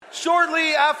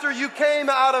Shortly after you came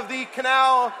out of the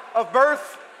canal of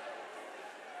birth,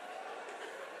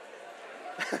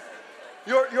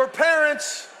 your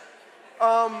parents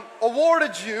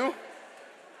awarded you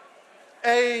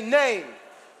a name.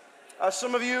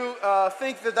 Some of you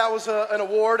think that was an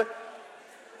award.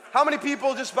 How many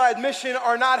people, just by admission,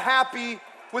 are not happy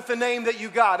with the name that you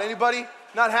got? Anybody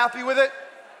not happy with it?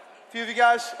 A few of you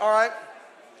guys? All right.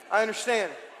 I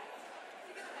understand.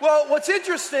 Well, what's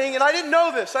interesting, and I didn't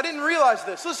know this, I didn't realize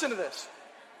this. Listen to this.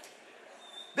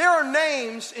 There are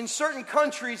names in certain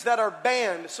countries that are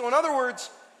banned. So in other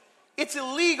words, it's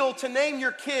illegal to name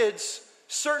your kids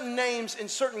certain names in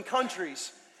certain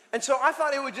countries. And so I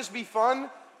thought it would just be fun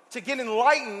to get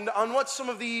enlightened on what some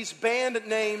of these banned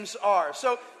names are.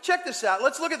 So check this out.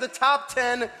 Let's look at the top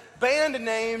 10 banned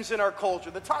names in our culture.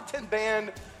 The top 10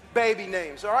 banned baby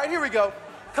names. All right, here we go.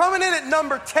 Coming in at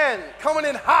number 10. Coming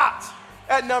in hot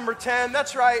at number 10.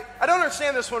 That's right. I don't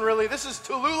understand this one really. This is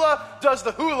Tallulah Does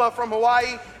the Hula from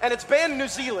Hawaii, and it's banned in New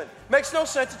Zealand. Makes no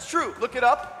sense. It's true. Look it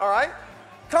up. All right.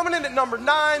 Coming in at number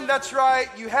 9. That's right.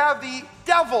 You have the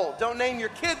devil. Don't name your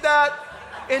kid that.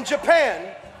 In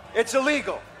Japan, it's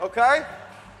illegal. Okay?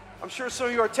 I'm sure some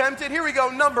of you are tempted. Here we go.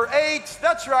 Number 8.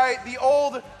 That's right. The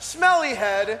old smelly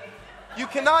head. You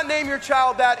cannot name your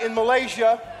child that in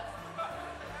Malaysia.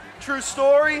 True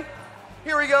story.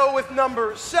 Here we go with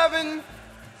number 7.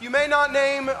 You may not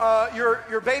name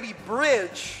your baby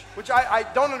Bridge, which I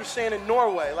don't understand in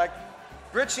Norway. Like,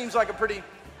 Bridge seems like a pretty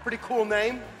cool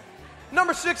name.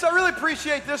 Number 6, I really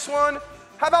appreciate this one.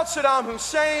 How about Saddam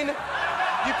Hussein?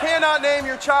 You cannot name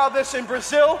your child this in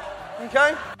Brazil,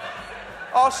 okay?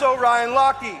 Also, Ryan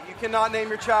Lochte. You cannot name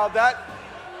your child that.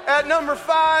 At number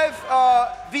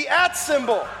 5, the @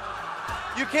 symbol.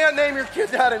 You can't name your kid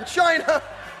that in China,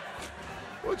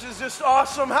 which is just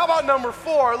awesome. How about number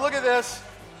 4? Look at this.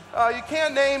 You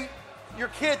can't name your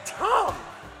kid Tom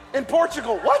in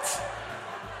Portugal. What?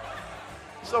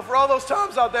 So for all those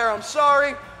Toms out there, I'm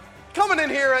sorry. Coming in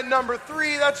here at number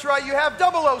 3, that's right, you have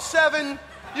 007.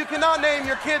 You cannot name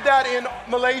your kid that in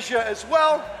Malaysia as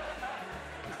well.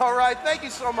 All right, thank you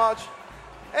so much.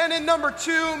 And in number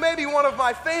 2, maybe one of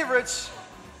my favorites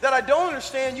that I don't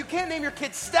understand, you can't name your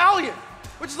kid Stallion,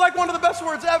 which is like one of the best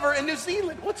words ever in New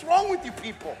Zealand. What's wrong with you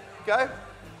people, okay?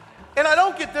 And I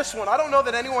don't get this one. I don't know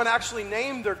that anyone actually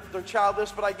named their child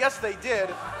this, but I guess they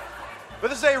did.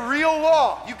 But this is a real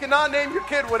law. You cannot name your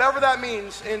kid whatever that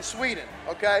means in Sweden,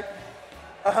 okay?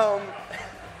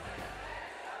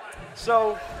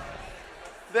 So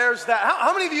there's that.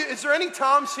 How many of you, is there any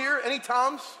Toms here? Any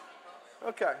Toms?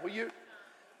 Okay, well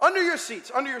under your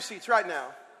seats right now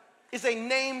is a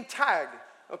name tag,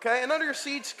 okay? And under your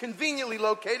seats, conveniently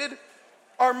located,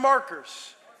 are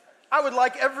markers. I would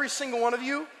like every single one of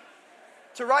you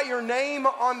to write your name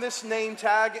on this name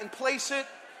tag and place it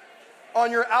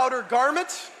on your outer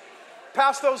garment.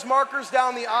 Pass those markers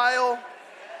down the aisle.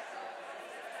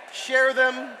 Share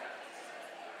them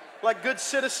like good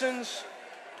citizens.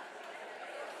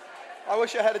 I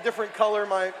wish I had a different color.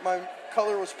 My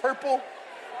color was purple.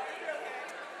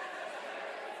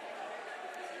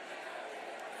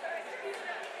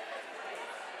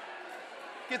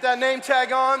 Get that name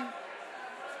tag on.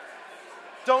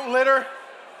 Don't litter.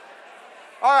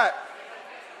 All right.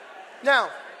 Now,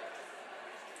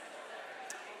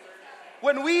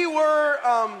 when we were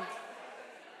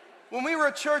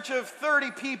a church of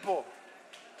 30 people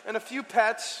and a few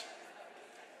pets,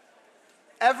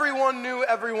 everyone knew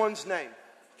everyone's name,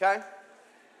 okay?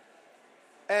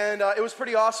 And it was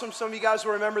pretty awesome. Some of you guys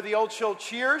will remember the old show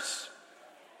Cheers.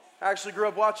 I actually grew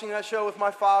up watching that show with my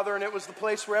father, and it was the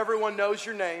place where everyone knows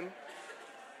your name.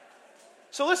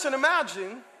 So listen,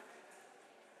 imagine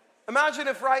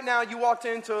if right now you walked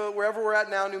into wherever we're at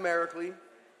now numerically,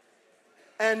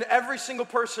 and every single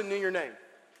person knew your name.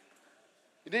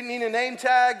 You didn't need a name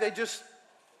tag.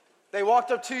 They walked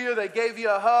up to you. They gave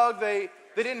you a hug. They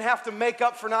didn't have to make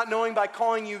up for not knowing by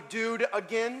calling you dude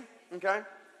again, okay?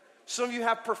 Some of you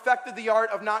have perfected the art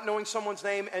of not knowing someone's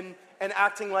name and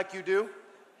acting like you do.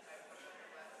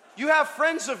 You have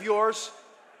friends of yours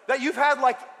that you've had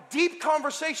like deep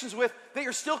conversations with that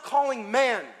you're still calling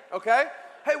man, okay?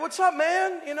 Hey, what's up,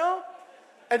 man? You know?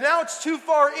 And now it's too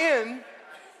far in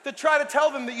to try to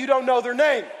tell them that you don't know their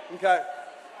name, okay?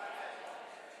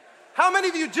 How many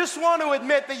of you just want to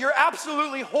admit that you're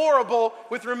absolutely horrible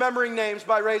with remembering names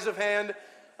by raise of hand?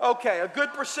 Okay, a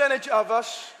good percentage of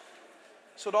us.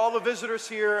 So to all the visitors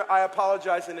here, I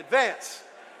apologize in advance.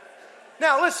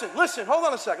 Now listen, hold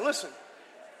on a second, listen.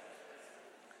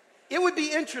 It would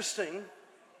be interesting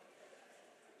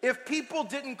if people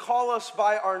didn't call us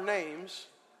by our names.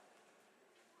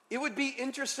 It would be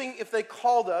interesting if they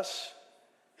called us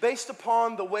based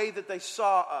upon the way that they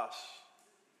saw us.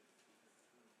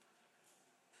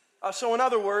 So in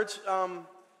other words,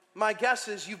 my guess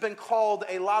is you've been called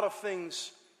a lot of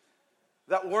things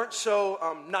that weren't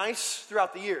so nice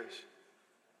throughout the years.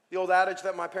 The old adage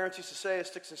that my parents used to say is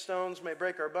sticks and stones may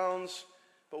break our bones,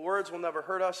 but words will never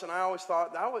hurt us. And I always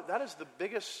thought that is the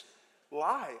biggest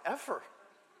lie ever.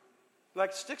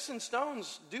 Like, sticks and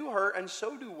stones do hurt, and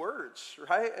so do words,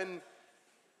 right? And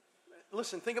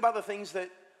listen, think about the things that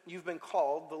you've been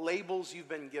called, the labels you've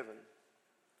been given.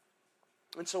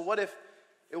 And so what if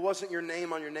it wasn't your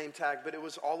name on your name tag, but it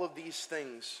was all of these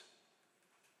things?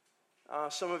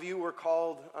 Some of you were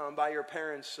called by your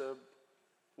parents a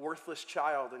worthless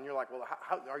child, and you're like, well,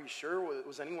 how are you sure?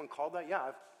 Was anyone called that?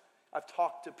 Yeah, I've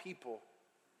talked to people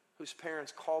whose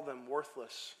parents called them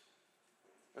worthless.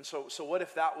 And so what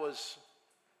if that was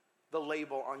the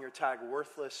label on your tag,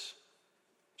 worthless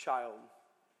child?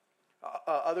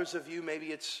 Others of you, maybe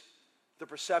it's the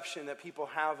perception that people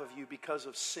have of you because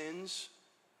of sins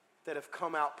that have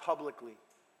come out publicly.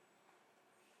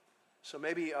 So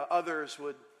maybe others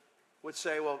would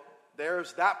say, well,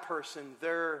 there's that person,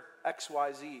 they're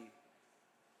XYZ.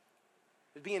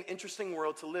 It'd be an interesting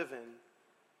world to live in.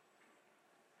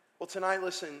 Well, tonight,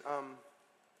 listen,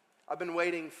 I've been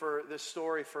waiting for this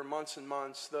story for months and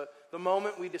months. The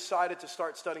moment we decided to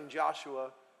start studying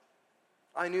Joshua,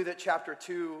 I knew that chapter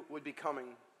 2 would be coming.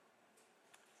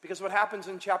 Because what happens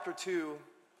in chapter 2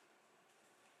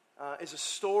 is a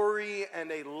story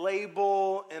and a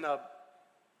label and a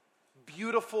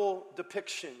beautiful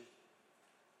depiction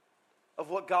of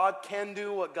what God can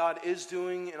do, what God is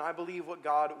doing, and I believe what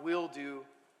God will do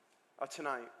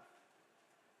tonight.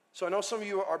 So I know some of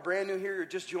you are brand new here, you're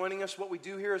just joining us. What we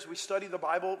do here is we study the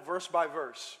Bible verse by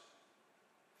verse.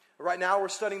 Right now we're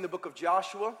studying the book of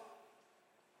Joshua.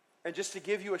 And just to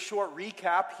give you a short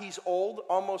recap, he's old,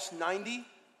 almost 90.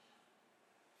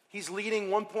 He's leading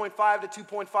 1.5 to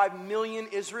 2.5 million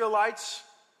Israelites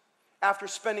after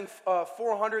spending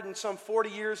 440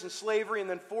 years in slavery and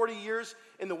then 40 years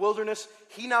in the wilderness.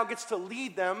 He now gets to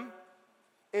lead them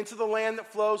into the land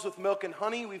that flows with milk and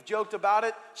honey. We've joked about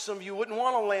it. Some of you wouldn't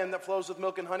want a land that flows with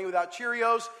milk and honey without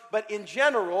Cheerios. But in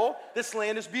general, this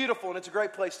land is beautiful and it's a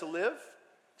great place to live.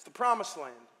 It's the promised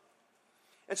land.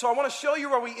 And so I want to show you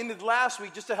where we ended last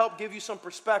week just to help give you some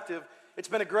perspective. It's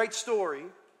been a great story.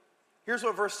 Here's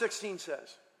what verse 16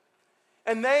 says.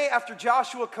 And they, after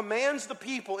Joshua commands the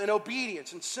people in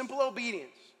obedience, in simple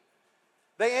obedience,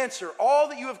 they answer, all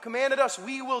that you have commanded us,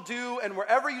 we will do, and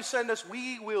wherever you send us,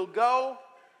 we will go.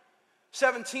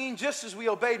 17, just as we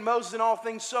obeyed Moses in all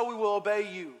things, so we will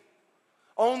obey you.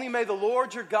 Only may the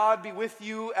Lord your God be with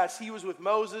you as he was with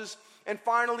Moses. And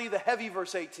finally, the heavy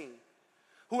verse 18.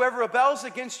 Whoever rebels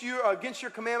against you or against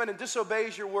your commandment and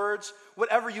disobeys your words,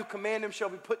 whatever you command him shall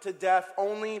be put to death.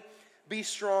 Only be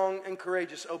strong and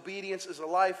courageous. Obedience is a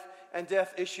life and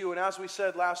death issue. And as we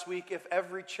said last week, if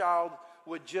every child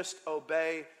would just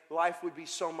obey, life would be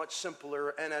so much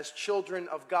simpler. And as children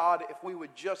of God, if we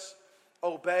would just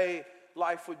obey,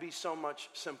 life would be so much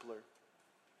simpler.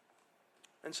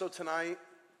 And so tonight,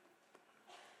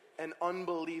 an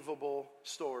unbelievable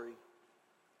story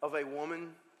of a woman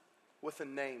with a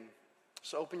name.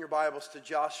 So open your Bibles to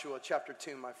Joshua chapter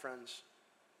 2, my friends.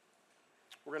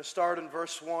 We're going to start in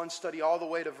verse 1, study all the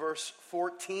way to verse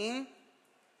 14,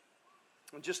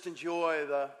 and just enjoy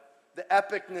the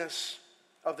epicness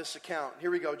of this account.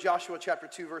 Here we go, Joshua chapter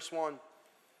 2, verse 1.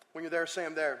 When you're there, say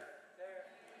I'm there.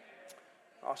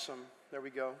 Awesome. There we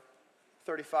go.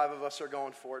 35 of us are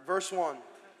going for it. Verse 1.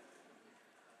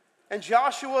 And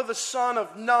Joshua the son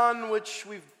of Nun, which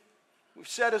we've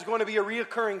said is going to be a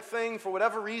reoccurring thing for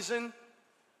whatever reason.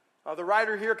 The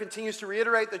writer here continues to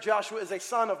reiterate that Joshua is a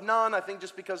son of Nun, I think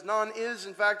just because Nun is,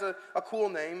 in fact, a cool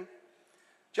name.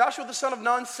 Joshua the son of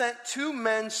Nun sent 2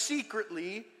 men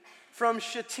secretly from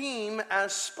Shittim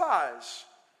as spies,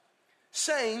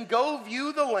 saying, go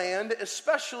view the land,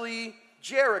 especially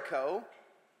Jericho.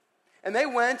 And they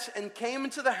went and came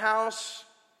into the house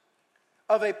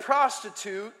of a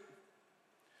prostitute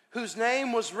whose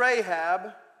name was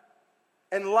Rahab,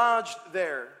 and lodged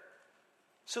there.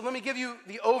 So let me give you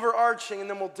the overarching and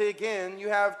then we'll dig in. You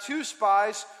have 2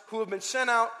 spies who have been sent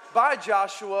out by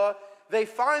Joshua. They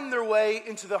find their way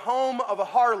into the home of a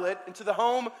harlot, into the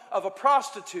home of a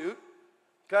prostitute,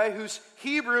 okay, whose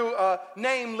Hebrew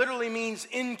name literally means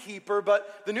innkeeper,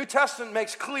 but the New Testament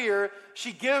makes clear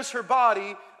she gives her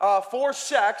body for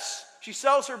sex. She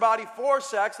sells her body for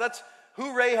sex. That's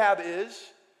who Rahab is.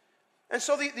 And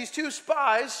so these 2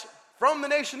 spies from the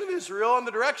nation of Israel in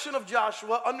the direction of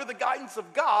Joshua under the guidance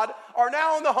of God are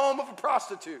now in the home of a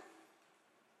prostitute.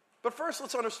 But first,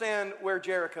 let's understand where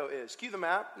Jericho is. Cue the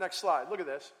map. Next slide. Look at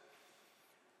this.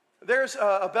 There's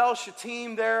Abel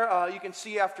Shittim there. You can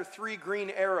see after 3 green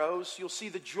arrows. You'll see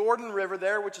the Jordan River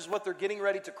there, which is what they're getting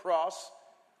ready to cross.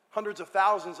 Hundreds of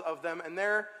thousands of them. And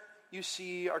there you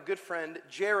see our good friend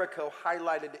Jericho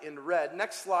highlighted in red.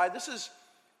 Next slide. This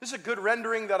is a good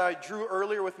rendering that I drew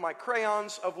earlier with my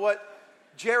crayons of what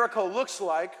Jericho looks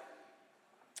like.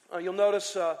 You'll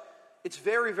notice it's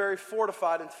very, very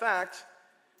fortified. In fact,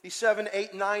 the 7,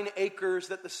 8, 9 acres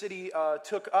that the city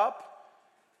took up,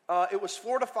 it was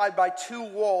fortified by 2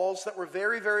 walls that were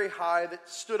very, very high that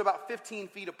stood about 15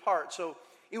 feet apart. So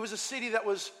it was a city that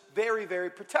was very, very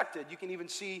protected. You can even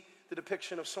see the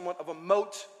depiction of somewhat of a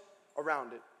moat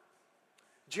around it.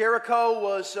 Jericho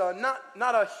was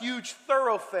not a huge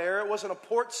thoroughfare. It wasn't a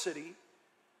port city,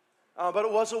 but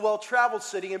it was a well-traveled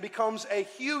city and becomes a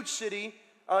huge city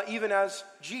even as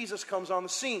Jesus comes on the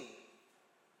scene.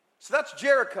 So that's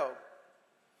Jericho.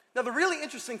 Now, the really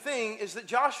interesting thing is that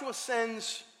Joshua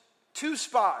sends 2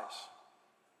 spies,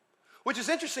 which is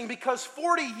interesting because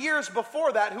 40 years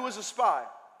before that, who was a spy?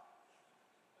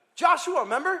 Joshua,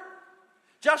 remember?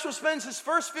 Joshua spends his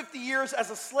first 50 years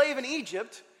as a slave in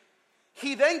Egypt.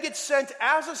 He then gets sent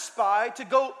as a spy to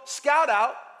go scout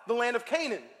out the land of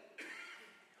Canaan.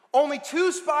 Only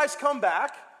 2 spies come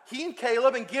back, he and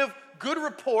Caleb, and give good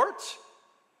reports,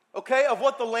 okay, of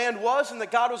what the land was and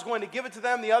that God was going to give it to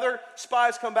them. The other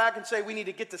spies come back and say, we need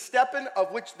to get to stepping,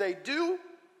 of which they do.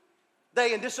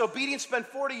 They, in disobedience, spend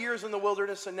 40 years in the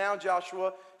wilderness, and now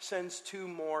Joshua sends 2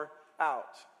 more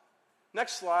out.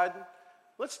 Next slide.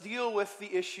 Let's deal with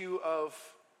the issue of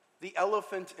the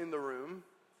elephant in the room,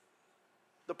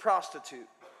 the prostitute.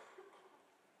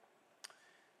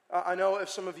 I know if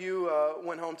some of you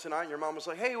went home tonight and your mom was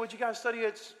like, hey, what'd you guys study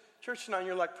at church tonight? And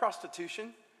you're like,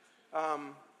 prostitution.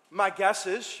 My guess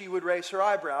is she would raise her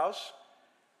eyebrows.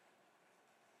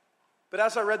 But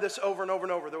as I read this over and over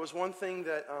and over, there was one thing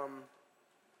that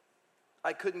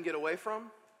I couldn't get away from.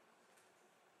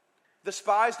 The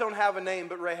spies don't have a name,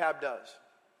 but Rahab does.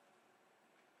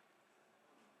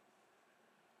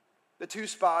 The 2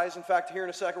 spies, in fact, here in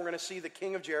a second, we're going to see the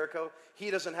king of Jericho. He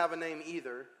doesn't have a name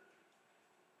either.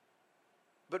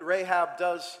 But Rahab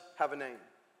does have a name.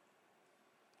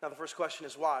 Now, the first question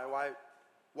is why?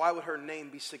 Why would her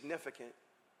name be significant?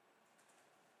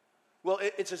 Well,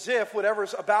 it's as if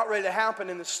whatever's about ready to happen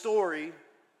in the story,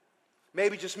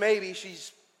 maybe, just maybe,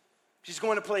 she's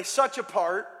going to play such a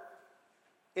part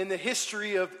in the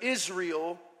history of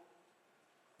Israel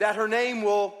that her name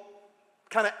will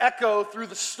kind of echo through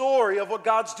the story of what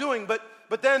God's doing.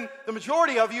 But then the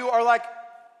majority of you are like,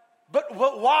 but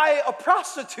why a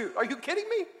prostitute? Are you kidding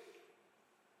me?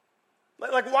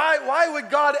 Like why would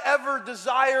God ever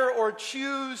desire or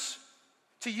choose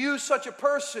to use such a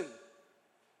person?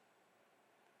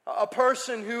 A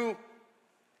person who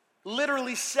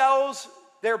literally sells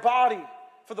their body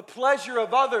for the pleasure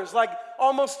of others, like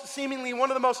almost seemingly one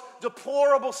of the most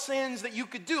deplorable sins that you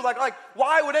could do. Like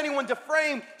why would anyone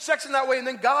deframe sex in that way and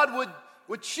then God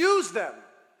would choose them?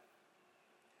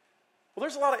 Well,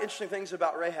 there's a lot of interesting things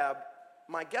about Rahab.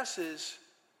 My guess is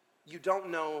you don't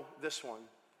know this one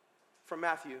from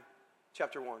Matthew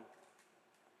chapter 1.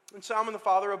 And Salmon the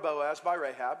father of Boaz by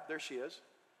Rahab, there she is.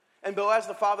 And Boaz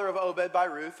the father of Obed by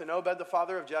Ruth, and Obed the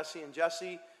father of Jesse, and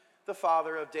Jesse the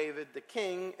father of David the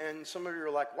king. And some of you are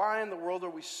like, why in the world are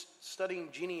we studying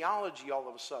genealogy all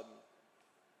of a sudden?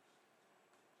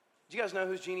 Do you guys know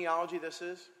whose genealogy this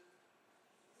is?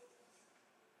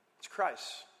 It's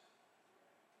Christ.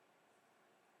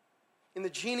 In the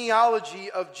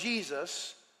genealogy of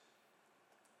Jesus,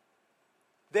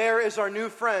 there is our new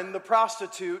friend, the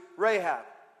prostitute, Rahab.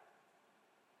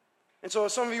 And so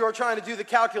as some of you are trying to do the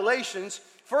calculations,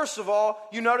 first of all,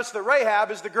 you notice that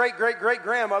Rahab is the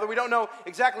great-great-great-grandmother. We don't know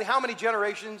exactly how many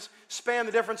generations span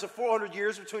the difference of 400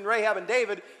 years between Rahab and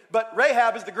David, but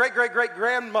Rahab is the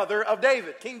great-great-great-grandmother of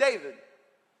David, King David.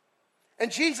 And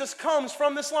Jesus comes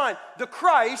from this line. The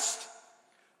Christ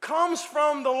comes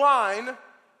from the line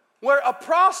where a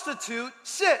prostitute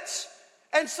sits.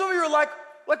 And some of you are like,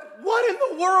 what in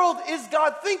the world is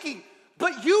God thinking?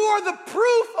 But you are the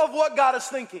proof of what God is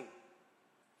thinking.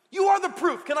 You are the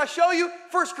proof. Can I show you?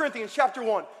 1 Corinthians chapter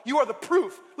 1. You are the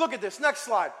proof. Look at this. Next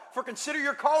slide. For consider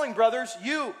your calling, brothers,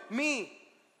 you, me.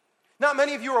 Not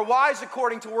many of you are wise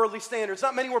according to worldly standards.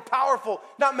 Not many were powerful.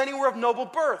 Not many were of noble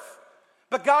birth.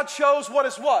 But God chose what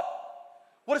is what?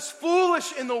 What is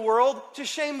foolish in the world to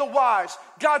shame the wise.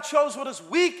 God chose what is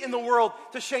weak in the world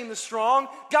to shame the strong.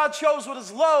 God chose what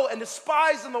is low and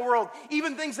despised in the world,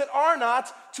 even things that are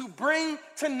not, to bring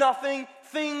to nothing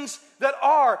things that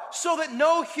are, so that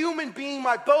no human being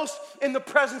might boast in the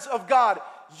presence of God.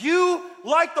 you,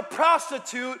 like the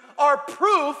prostitute, are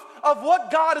proof of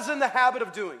what God is in the habit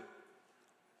of doing.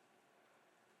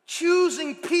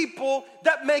 Choosing people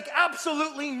that make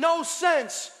absolutely no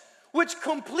sense, which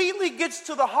completely gets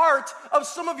to the heart of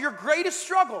some of your greatest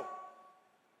struggle.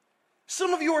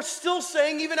 Some of you are still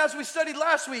saying, even as we studied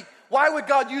last week, why would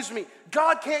God use me?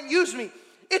 God can't use me.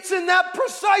 It's in that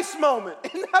precise moment,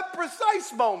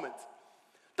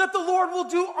 that the Lord will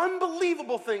do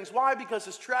unbelievable things. Why? Because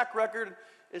his track record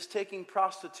is taking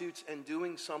prostitutes and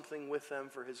doing something with them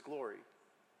for his glory.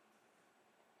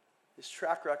 His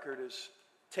track record is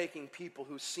taking people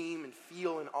who seem and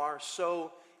feel and are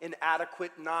so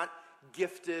inadequate, not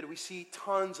gifted. We see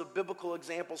tons of biblical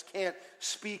examples. Can't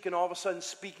speak and all of a sudden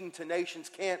speaking to nations.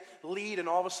 Can't lead and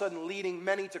all of a sudden leading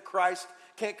many to Christ.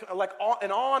 Can't, like, on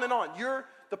and on.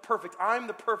 I'm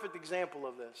the perfect example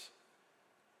of this.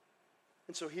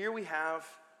 And so here we have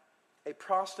a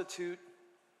prostitute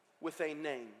with a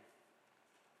name.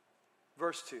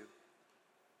 Verse 2.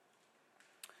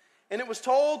 And it was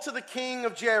told to the king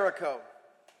of Jericho,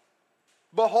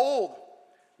 behold,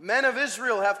 men of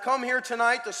Israel have come here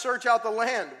tonight to search out the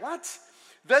land. What?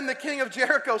 Then the king of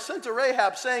Jericho sent to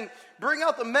Rahab, saying, bring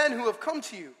out the men who have come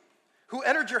to you, who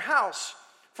entered your house,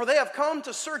 for they have come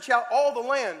to search out all the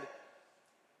land.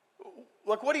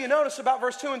 Look, what do you notice about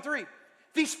verse 2 and 3?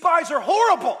 These spies are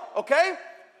horrible, okay?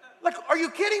 Like, are you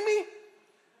kidding me?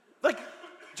 Like,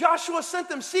 Joshua sent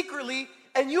them secretly,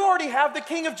 and you already have the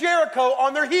king of Jericho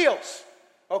on their heels,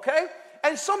 okay?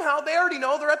 And somehow they already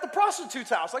know they're at the prostitute's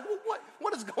house. Like, well,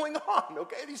 what is going on?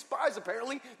 Okay, these spies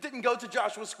apparently didn't go to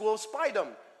Joshua's school of spydom.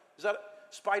 Is that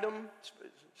spydom?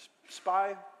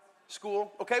 Spy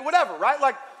school? Okay, whatever, right?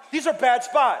 Like, these are bad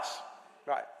spies,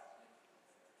 right?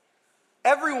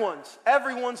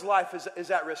 Everyone's life is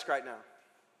at risk right now.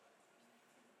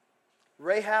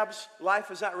 Rahab's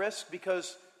life is at risk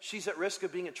because she's at risk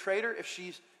of being a traitor. If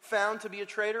she's found to be a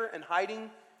traitor and hiding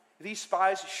these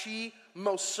spies, she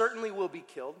most certainly will be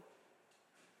killed.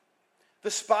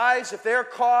 The spies, if they're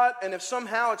caught and if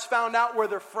somehow it's found out where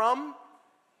they're from,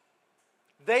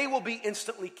 they will be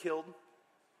instantly killed.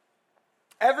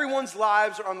 Everyone's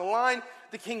lives are on the line.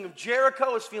 The king of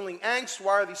Jericho is feeling angst.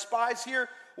 Why are these spies here?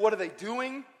 What are they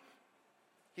doing?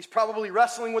 He's probably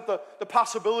wrestling with the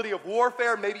possibility of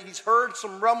warfare. Maybe he's heard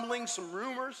some rumblings, some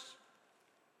rumors.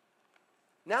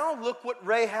 Now look what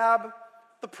Rahab,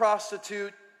 the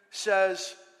prostitute,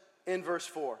 says in verse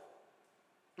 4.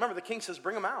 Remember, the king says,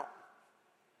 bring them out.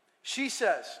 She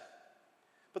says,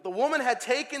 but the woman had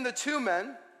taken the two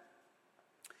men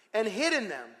and hidden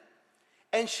them.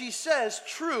 And she says,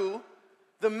 true,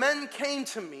 the men came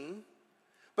to me,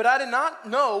 but I did not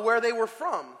know where they were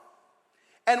from.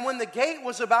 And when the gate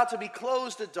was about to be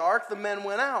closed at dark, the men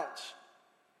went out.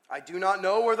 I do not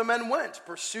know where the men went.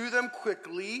 Pursue them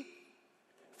quickly,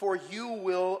 for you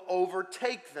will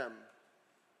overtake them.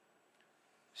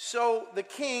 So the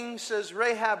king says,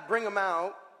 Rahab, bring them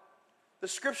out. The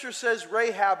scripture says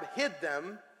Rahab hid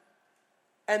them.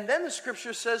 And then the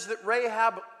scripture says that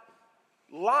Rahab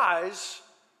lies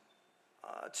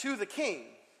to the king.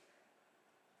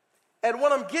 And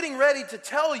what I'm getting ready to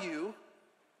tell you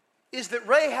is that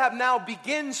Rahab now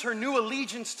begins her new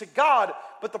allegiance to God.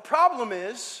 But the problem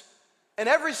is, and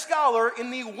every scholar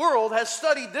in the world has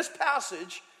studied this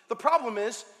passage, the problem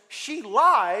is she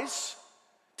lies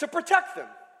to protect them.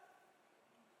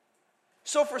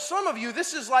 So for some of you,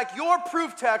 this is like your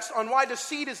proof text on why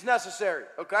deceit is necessary,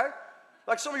 okay?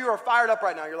 Like some of you are fired up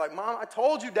right now. You're like, Mom, I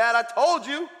told you, Dad, I told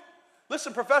you.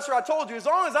 Listen, Professor, I told you, as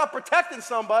long as I'm protecting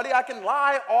somebody, I can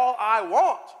lie all I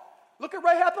want. Look at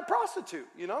Rahab the prostitute,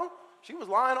 you know? She was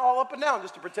lying all up and down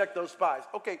just to protect those spies.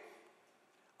 Okay,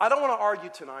 I don't want to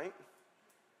argue tonight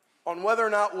on whether or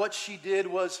not what she did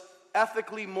was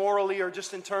ethically, morally, or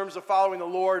just in terms of following the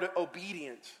Lord,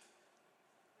 obedient.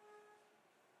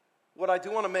 What I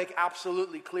do want to make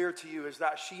absolutely clear to you is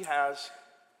that she has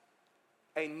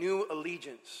a new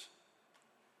allegiance.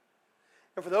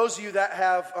 And for those of you that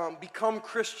have become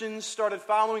Christians, started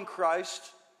following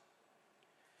Christ,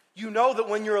 you know that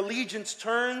when your allegiance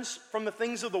turns from the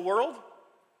things of the world,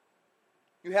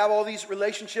 you have all these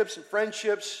relationships and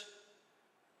friendships,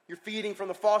 you're feeding from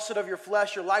the faucet of your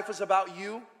flesh, your life is about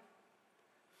you,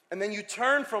 and then you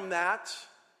turn from that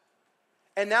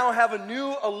and now have a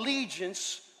new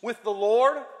allegiance with the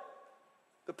Lord,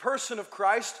 the person of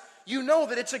Christ. You know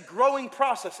that it's a growing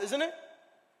process, isn't it?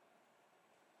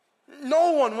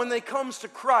 No one, when they comes to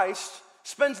Christ,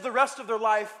 spends the rest of their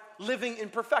life living in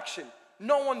perfection.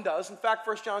 No one does. In fact,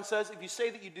 1 John says, if you say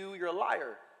that you do, you're a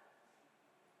liar.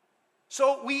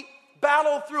 So we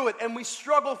battle through it and we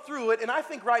struggle through it. And I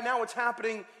think right now what's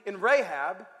happening in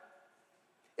Rahab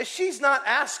is she's not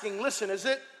asking, listen, is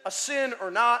it a sin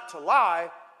or not to lie?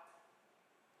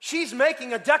 She's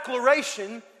making a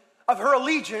declaration of her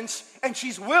allegiance, and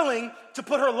she's willing to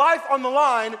put her life on the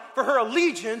line for her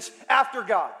allegiance after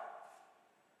God.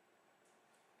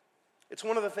 It's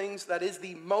one of the things that is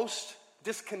the most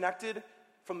disconnected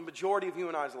from the majority of you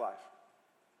and I's life.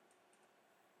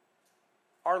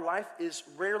 Our life is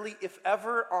rarely, if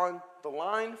ever, on the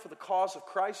line for the cause of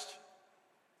Christ.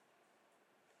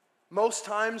 Most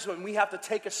times when we have to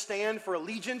take a stand for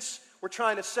allegiance, we're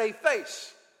trying to save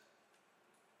face.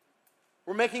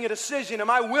 We're making a decision.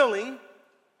 Am I willing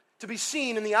to be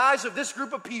seen in the eyes of this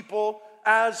group of people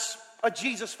as a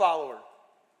Jesus follower?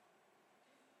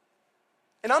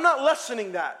 And I'm not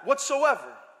lessening that whatsoever.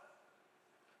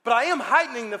 But I am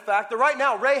heightening the fact that right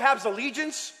now Rahab's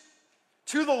allegiance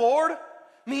to the Lord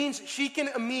means she can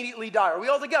immediately die. Are we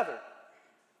all together?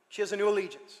 She has a new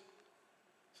allegiance.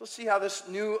 So let's see how this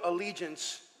new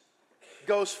allegiance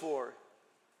goes for her.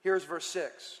 Here's verse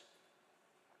 6.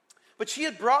 But she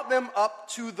had brought them up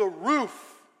to the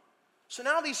roof. So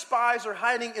now these spies are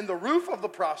hiding in the roof of the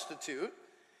prostitute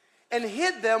and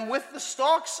hid them with the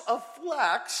stalks of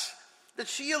flax that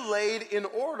she had laid in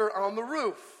order on the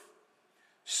roof.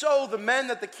 So the men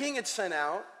that the king had sent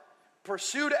out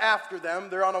pursued after them.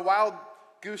 They're on a wild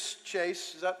goose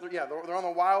chase. They're on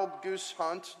a wild goose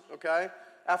hunt, okay,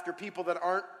 after people that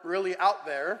aren't really out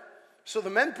there. So the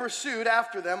men pursued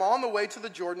after them on the way to the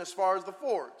Jordan as far as the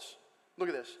fords. Look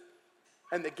at this.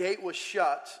 And the gate was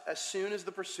shut as soon as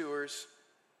the pursuers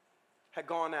had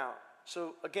gone out.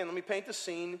 So again, let me paint the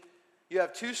scene. You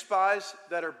have two spies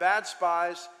that are bad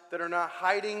spies that are not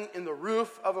hiding in the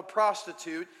roof of a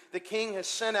prostitute. The king has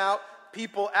sent out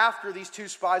people after these two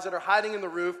spies that are hiding in the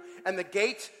roof, and the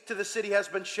gate to the city has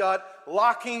been shut,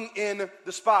 locking in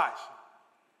the spies.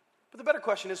 But the better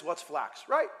question is, what's flax,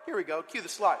 right? Here we go. Cue the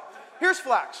slide. Here's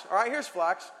flax, all right? Here's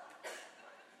flax.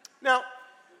 Now,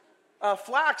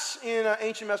 flax in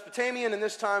ancient Mesopotamia and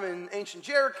this time in ancient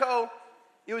Jericho,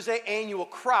 it was an annual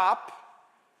crop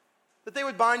that they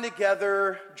would bind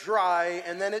together, dry,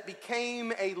 and then it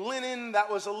became a linen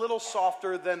that was a little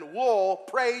softer than wool.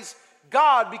 Praise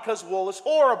God, because wool is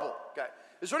horrible. Okay.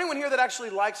 Is there anyone here that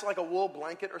actually likes like a wool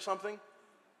blanket or something?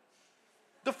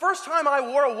 The first time I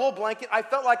wore a wool blanket, I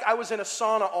felt like I was in a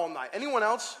sauna all night. Anyone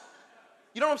else?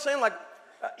 You know what I'm saying? Like,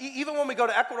 even when we go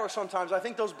to Ecuador sometimes, I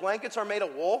think those blankets are made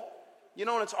of wool. You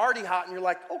know, and it's already hot, and you're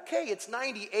like, okay, it's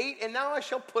 98, and now I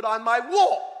shall put on my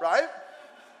wool, right?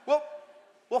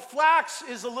 Well, flax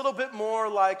is a little bit more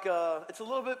like it's a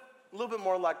little bit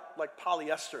more like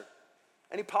polyester.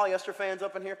 Any polyester fans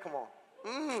up in here? Come on.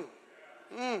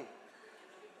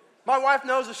 My wife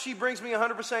knows if she brings me a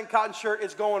 100% cotton shirt,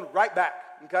 it's going right back.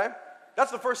 Okay,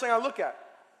 that's the first thing I look at.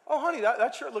 Oh, honey,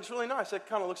 that shirt looks really nice. It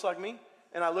kind of looks like me.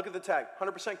 And I look at the tag,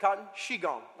 100% cotton. She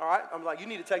gone. All right, I'm like, you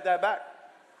need to take that back.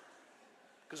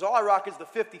 Because all I rock is the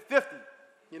 50-50,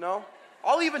 you know.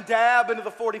 I'll even dab into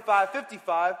the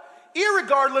 45-55.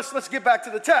 Irregardless, let's get back to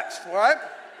the text, all right?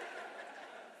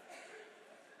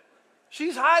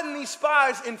 She's hiding these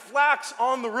spies in flax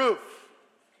on the roof.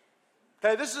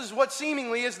 Okay, this is what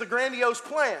seemingly is the grandiose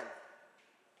plan.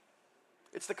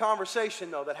 It's the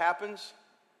conversation, though, that happens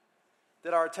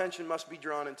that our attention must be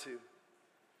drawn into.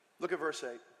 Look at verse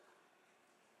 8.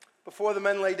 Before the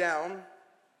men lay down,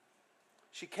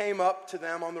 she came up to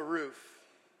them on the roof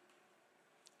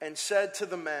and said to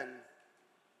the men,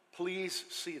 please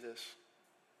see this.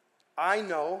 I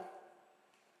know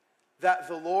that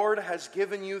the Lord has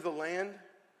given you the land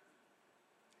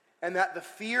and that the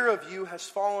fear of you has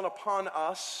fallen upon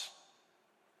us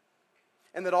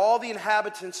and that all the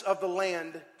inhabitants of the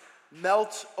land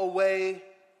melt away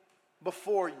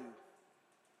before you.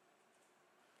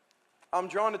 I'm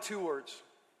drawn to two words,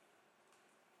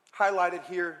 highlighted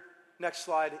here, next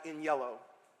slide, in yellow.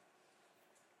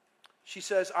 She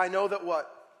says, I know that what?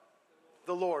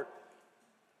 The Lord,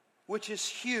 which is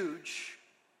huge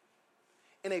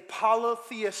in a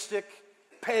polytheistic,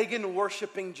 pagan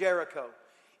worshiping Jericho.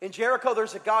 In Jericho,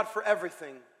 there's a God for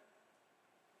everything.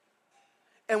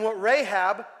 And what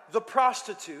Rahab, the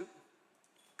prostitute,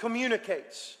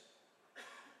 communicates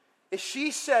is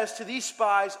she says to these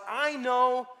spies, I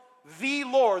know the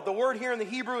Lord. The word here in the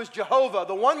Hebrew is Jehovah,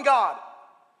 the one God.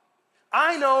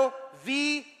 I know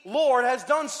the Lord has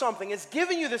done something. Has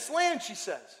given you this land, she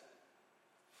says.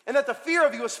 And that the fear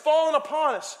of you has fallen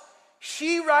upon us.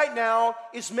 She right now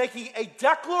is making a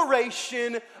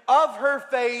declaration of her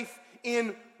faith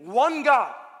in one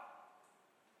God.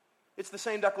 It's the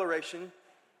same declaration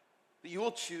that you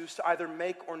will choose to either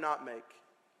make or not make.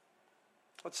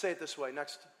 Let's say it this way.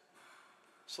 Next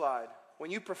slide.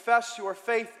 When you profess your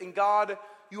faith in God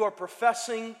you are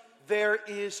professing there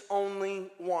is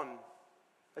only one.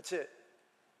 That's it.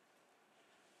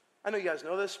 I know you guys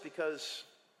know this because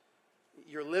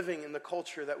you're living in the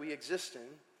culture that we exist in.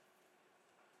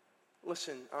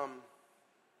 Listen,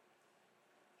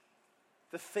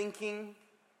 the thinking,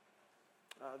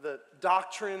 the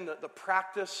doctrine, the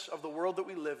practice of the world that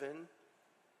we live in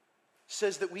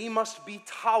says that we must be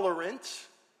tolerant,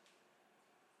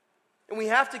 and we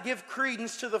have to give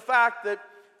credence to the fact that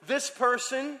this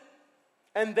person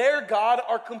and their God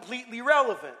are completely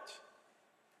relevant.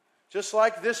 Just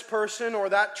like this person or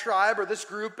that tribe or this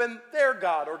group and their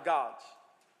God or gods.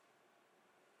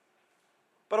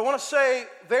 But I want to say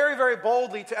very, very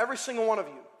boldly to every single one of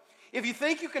you, if you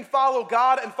think you can follow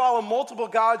God and follow multiple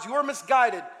gods, you are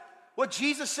misguided. What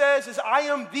Jesus says is, I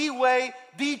am the way,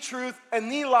 the truth, and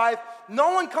the life.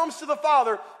 No one comes to the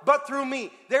Father but through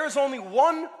me. There is only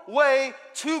one way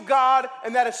to God,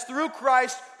 and that is through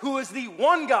Christ, who is the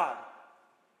one God.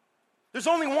 There's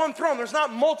only one throne. There's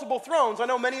not multiple thrones. I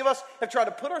know many of us have tried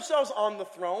to put ourselves on the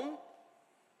throne,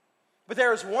 but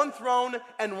there is one throne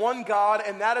and one God,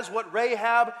 and that is what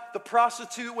Rahab, the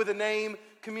prostitute with a name,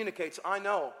 communicates. I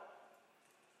know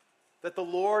that the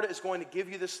Lord is going to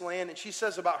give you this land, and she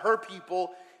says about her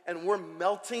people, and we're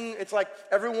melting. It's like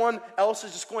everyone else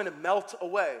is just going to melt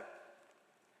away.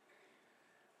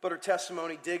 But her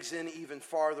testimony digs in even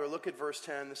farther. Look at verse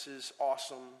 10. This is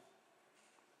awesome.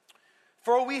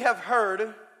 For we have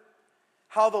heard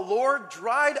how the Lord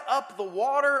dried up the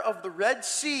water of the Red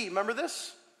Sea. Remember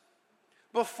this?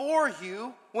 Before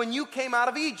you, when you came out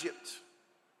of Egypt.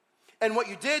 And what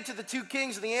you did to the two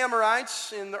kings of the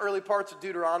Amorites in the early parts of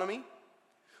Deuteronomy,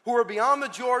 who were beyond the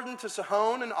Jordan, to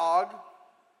Sihon and Og,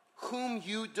 whom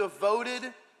you devoted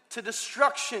to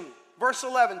destruction. Verse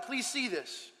 11, please see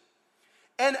this.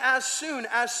 And as soon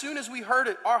as we heard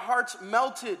it, our hearts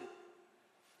melted,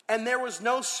 and there was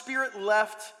no spirit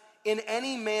left in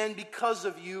any man because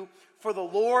of you. For the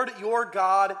Lord your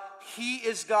God, He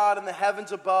is God in the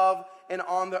heavens above and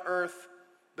on the earth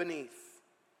beneath.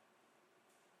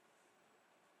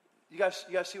 You guys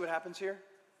see what happens here?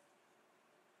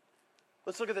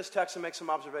 Let's look at this text and make some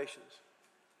observations.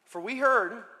 For we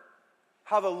heard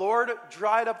how the Lord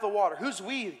dried up the water. Who's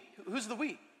we? Who's the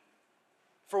we?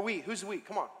 For we. Who's the we?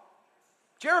 Come on.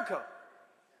 Jericho.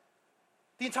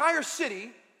 The entire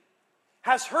city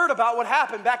has heard about what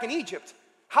happened back in Egypt.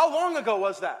 How long ago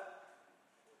was that?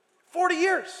 40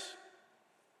 years.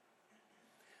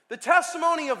 The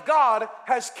testimony of God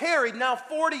has carried now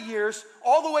 40 years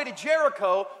all the way to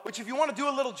Jericho, which if you want to do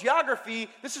a little geography,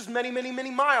 this is many, many,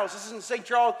 many miles. This isn't St.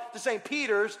 Charles to St.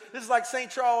 Peter's. This is like St.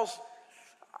 Charles,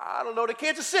 I don't know, to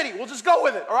Kansas City. We'll just go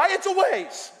with it, all right? It's a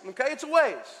ways, okay? It's a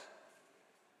ways.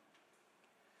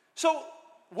 So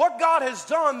what God has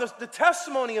done, the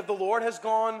testimony of the Lord has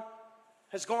gone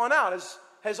out,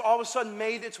 has all of a sudden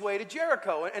made its way to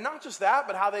Jericho. And not just that,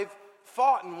 but how they've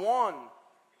fought and won.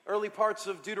 Early parts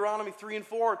of Deuteronomy 3 and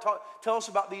 4 tell us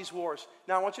about these wars.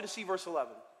 Now I want you to see verse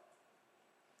 11.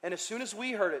 And as soon as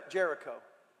we heard it, Jericho,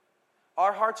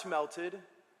 our hearts melted,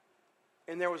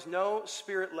 and there was no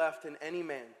spirit left in any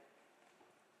man.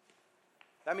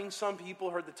 That means some people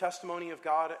heard the testimony of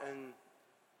God, and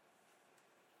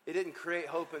it didn't create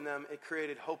hope in them, it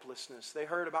created hopelessness. They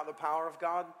heard about the power of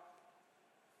God.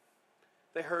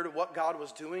 They heard of what God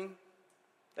was doing.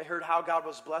 They heard how God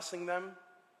was blessing them.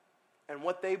 And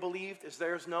what they believed is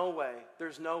there's no way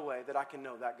that I can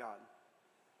know that God.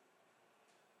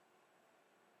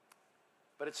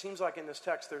 But it seems like in this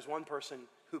text there's one person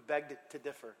who begged to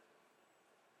differ.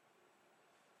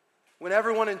 When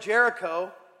everyone in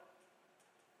Jericho,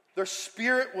 their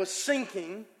spirit was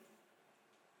sinking,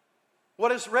 what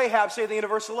does Rahab say at the end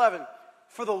of verse 11?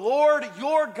 For the Lord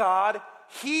your God,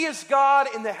 He is God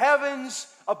in the heavens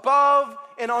above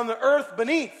and on the earth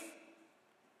beneath.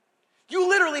 You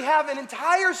literally have an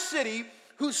entire city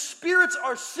whose spirits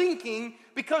are sinking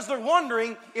because they're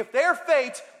wondering if their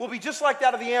fate will be just like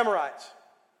that of the Amorites.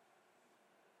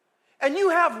 And you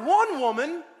have one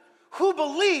woman who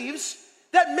believes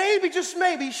that maybe, just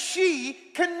maybe, she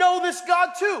can know this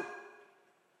God too.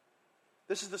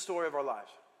 This is the story of our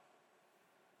lives.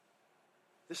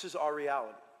 This is our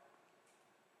reality.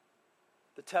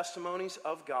 The testimonies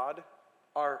of God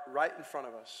are right in front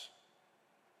of us.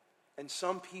 And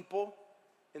some people,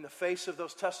 in the face of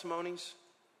those testimonies,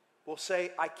 will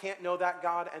say, I can't know that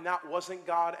God, and that wasn't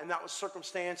God, and that was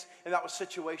circumstance, and that was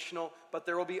situational. But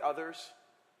there will be others,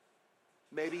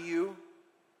 maybe you,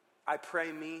 I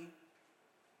pray me,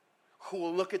 who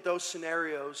will look at those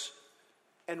scenarios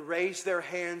and raise their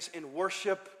hands in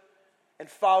worship and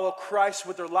follow Christ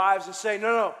with their lives and say,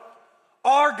 no,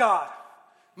 our God,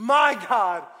 My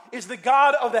God is the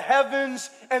God of the heavens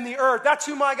and the earth. That's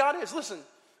who my God is. Listen,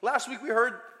 last week we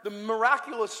heard the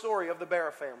miraculous story of the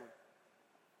Barra family.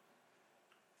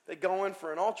 They go in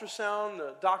for an ultrasound.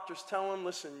 The doctors tell them,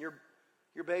 listen,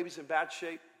 your baby's in bad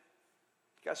shape.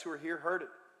 You guys who are here heard it.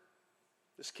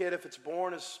 This kid, if it's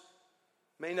born,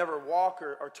 may never walk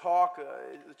or talk.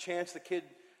 The chance the kid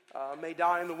may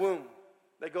die in the womb.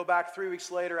 They go back 3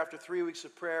 weeks later after 3 weeks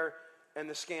of prayer, and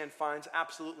the scan finds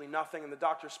absolutely nothing. And the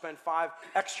doctors spend 5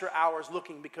 extra hours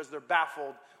looking because they're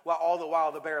baffled, while all the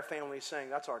while the Barra family is saying,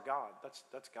 that's our God.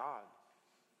 That's God.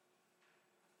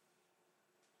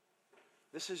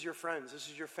 This is your friends. This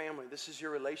is your family. This is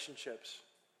your relationships.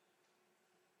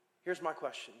 Here's my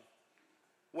question.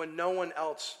 When no one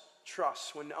else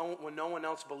trusts, when no one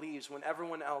else believes, when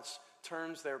everyone else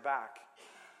turns their back,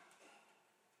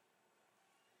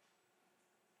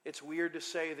 it's weird to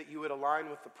say that you would align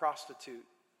with the prostitute.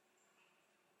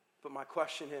 But my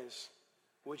question is,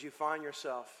 would you find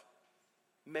yourself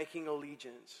making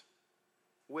allegiance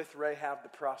with Rahab the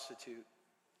prostitute,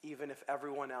 even if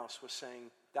everyone else was saying,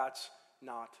 that's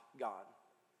not God?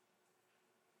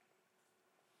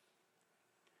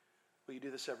 Will you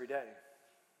do this every day?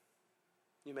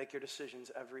 You make your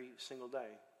decisions every single day.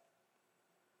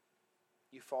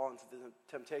 You fall into the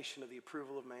temptation of the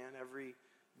approval of man every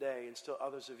day, and still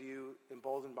others of you,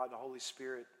 emboldened by the Holy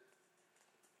Spirit,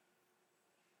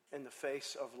 in the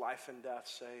face of life and death,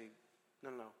 say, no,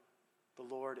 the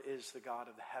Lord is the God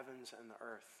of the heavens and the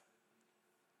earth.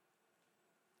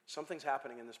 Something's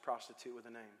happening in this prostitute with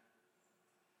a name.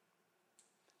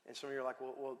 And some of you are like,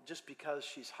 well, just because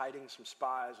she's hiding some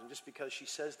spies and just because she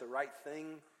says the right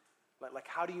thing, like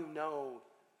how do you know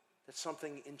that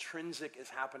something intrinsic is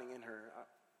happening in her?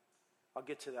 I'll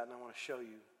get to that and I want to show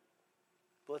you.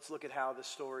 But let's look at how this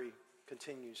story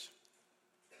continues.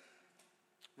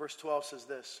 Verse 12 says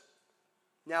this.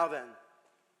 Now then,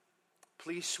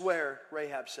 please swear,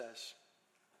 Rahab says.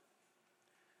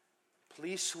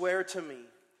 Please swear to me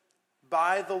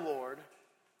by the Lord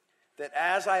that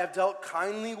as I have dealt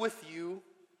kindly with you,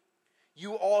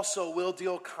 you also will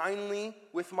deal kindly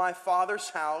with my father's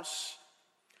house,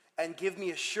 and give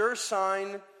me a sure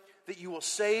sign that you will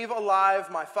save alive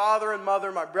my father and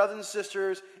mother, my brothers and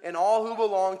sisters, and all who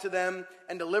belong to them,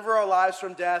 and deliver our lives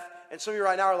from death. And some of you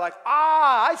right now are like,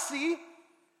 I see.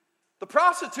 The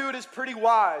prostitute is pretty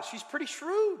wise. She's pretty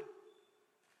shrewd.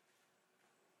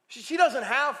 She doesn't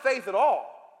have faith at all.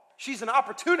 She's an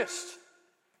opportunist.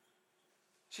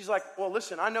 She's like, well,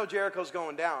 listen, I know Jericho's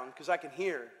going down because I can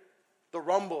hear the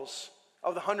rumbles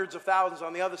of the hundreds of thousands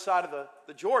on the other side of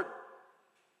the Jordan.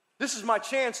 This is my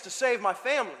chance to save my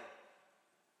family.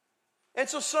 And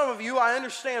so some of you, I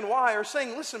understand why, are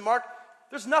saying, listen, Mark,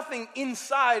 there's nothing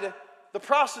inside the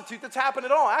prostitute that's happened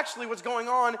at all. Actually, what's going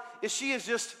on is she's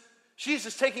just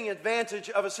taking advantage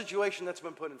of a situation that's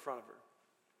been put in front of her.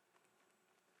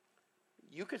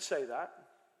 You could say that.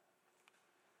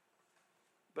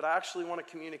 But I actually want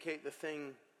to communicate the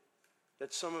thing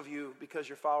that some of you, because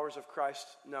you're followers of Christ,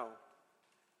 know.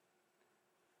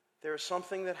 There is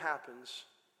something that happens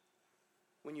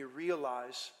when you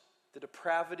realize the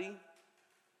depravity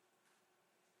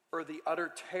or the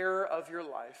utter terror of your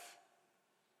life,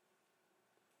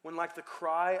 when, like the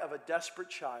cry of a desperate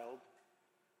child,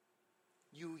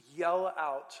 you yell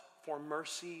out for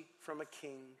mercy from a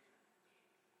king.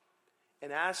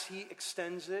 And as he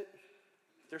extends it,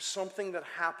 there's something that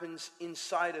happens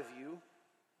inside of you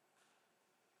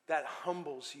that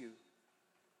humbles you.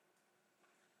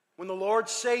 When the Lord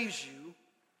saves you,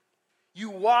 you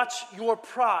watch your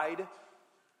pride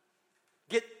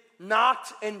get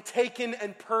knocked and taken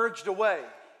and purged away.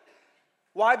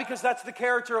 Why? Because that's the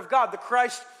character of God. The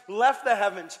Christ left the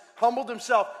heavens, humbled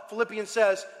himself, Philippians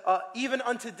says, even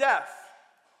unto death.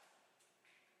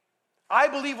 I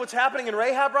believe what's happening in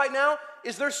Rahab right now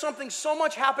is there's something so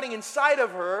much happening inside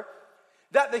of her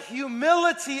that the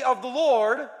humility of the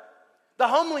Lord, the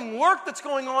humbling work that's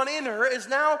going on in her, is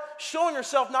now showing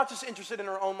herself not just interested in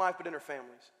her own life, but in her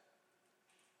family's.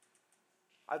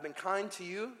 I've been kind to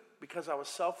you because I was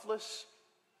selfless,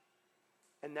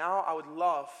 and now I would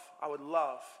love,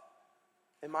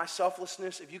 in my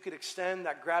selflessness, if you could extend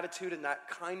that gratitude and that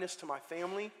kindness to my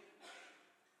family.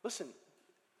 Listen,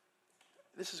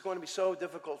 this is going to be so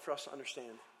difficult for us to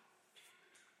understand.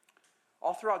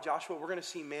 All throughout Joshua, we're going to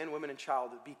see man, women, and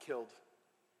child be killed.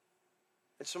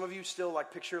 And some of you still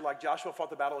picture Joshua fought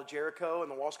the battle of Jericho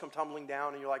and the walls come tumbling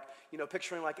down, and you're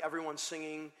picturing everyone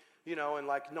singing, and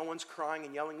no one's crying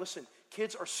and yelling. Listen,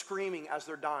 kids are screaming as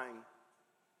they're dying.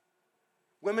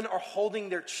 Women are holding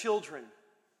their children.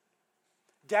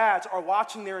 Dads are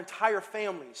watching their entire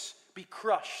families be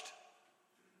crushed.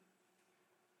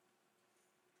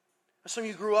 Some of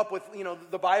you grew up with,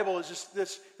 the Bible is just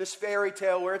this fairy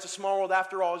tale where it's a small world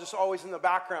after all, is just always in the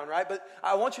background, right? But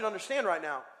I want you to understand right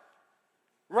now,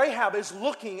 Rahab is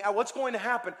looking at what's going to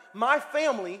happen. My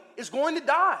family is going to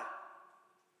die.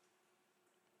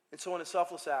 And so in a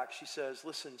selfless act, she says,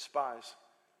 listen, spies,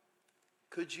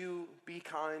 could you be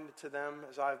kind to them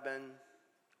as I've been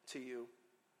to you?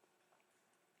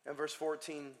 And verse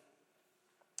 14,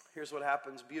 here's what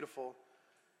happens, beautiful.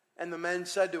 And the men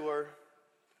said to her,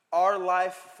 our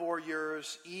life for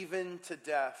yours, even to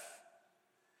death.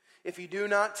 If you do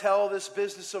not tell this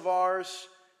business of ours,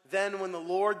 then when the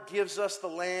Lord gives us the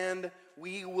land,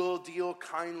 we will deal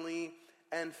kindly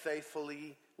and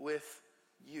faithfully with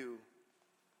you.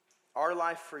 Our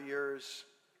life for yours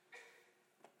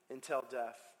until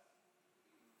death.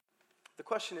 The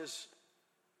question is,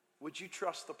 would you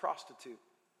trust the prostitute?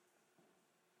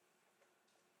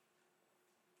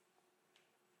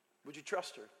 Would you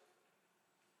trust her?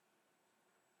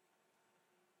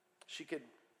 She could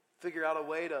figure out a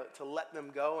way to let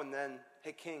them go and then,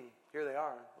 hey, king, here they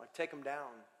are. Like, take them down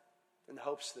in the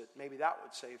hopes that maybe that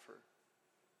would save her.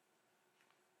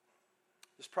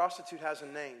 This prostitute has a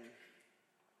name.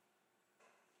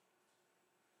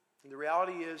 And the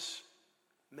reality is,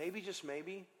 maybe, just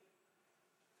maybe,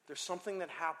 there's something that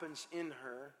happens in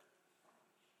her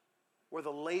where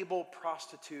the label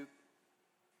prostitute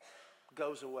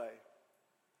goes away.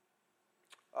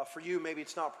 For you, maybe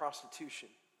it's not prostitution.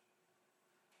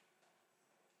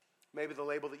 Maybe the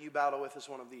label that you battle with is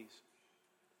one of these.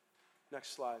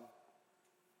 Next slide.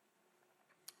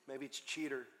 Maybe it's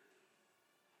cheater.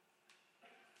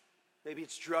 Maybe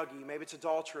it's druggie. Maybe it's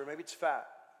adulterer. Maybe it's fat.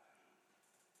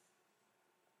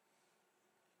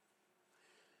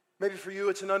 Maybe for you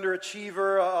it's an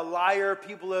underachiever, a liar.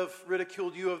 People have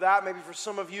ridiculed you of that. Maybe for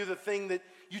some of you the thing that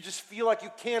you just feel like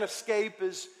you can't escape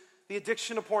is the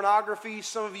addiction to pornography.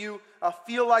 Some of you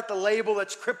feel like the label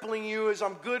that's crippling you is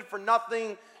I'm good for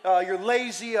nothing. You're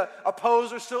lazy, a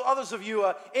poser. Still others of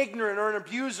you ignorant or an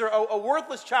abuser, a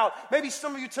worthless child. Maybe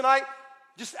some of you tonight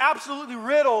just absolutely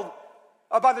riddled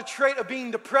by the trait of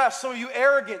being depressed. Some of you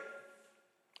arrogant,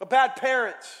 a bad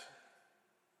parent.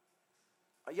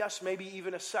 Yes, maybe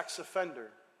even a sex offender.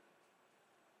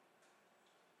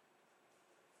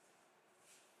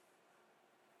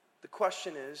 The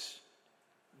question is,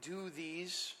 do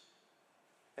these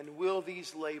and will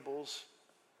these labels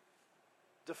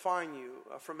define you?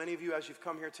 For many of you, as you've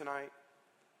come here tonight,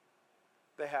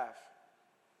 they have.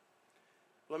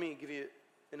 Let me give you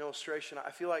an illustration.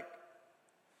 I feel like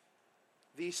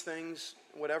these things,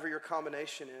 whatever your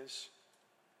combination is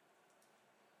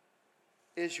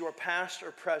your past or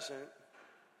present,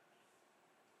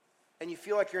 and you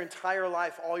feel like your entire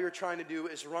life, all you're trying to do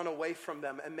is run away from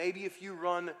them. And maybe if you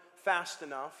run fast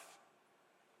enough,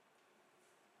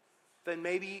 then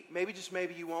maybe, just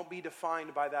maybe, you won't be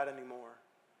defined by that anymore.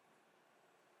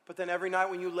 But then every night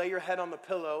when you lay your head on the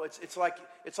pillow, it's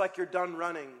like you're done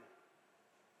running.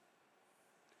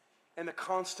 And the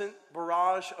constant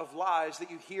barrage of lies that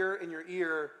you hear in your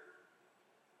ear,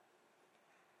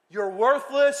 you're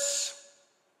worthless.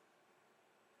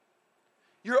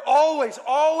 You're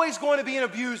always going to be an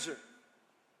abuser.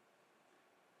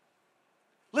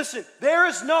 Listen, there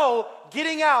is no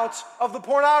getting out of the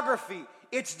pornography.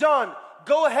 It's done.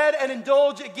 Go ahead and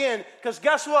indulge again. Because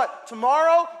guess what?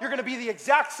 Tomorrow, you're going to be the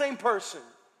exact same person.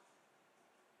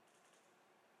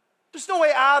 There's no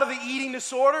way out of the eating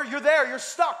disorder. You're there. You're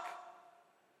stuck.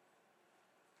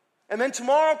 And then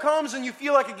tomorrow comes and you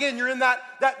feel like, again, you're in that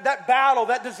battle,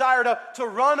 that desire to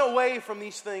run away from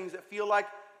these things that feel like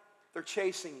they're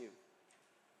chasing you.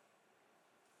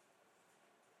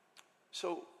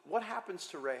 So what happens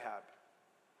to Rahab?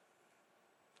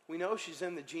 We know she's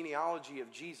in the genealogy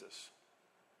of Jesus.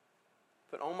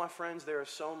 But oh my friends, there is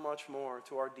so much more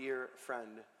to our dear friend.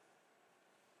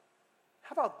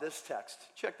 How about this text?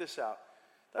 Check this out.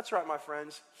 That's right, my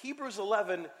friends. Hebrews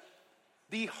 11,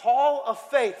 the hall of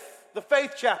faith, the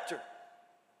faith chapter.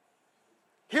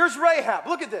 Here's Rahab.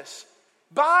 Look at this.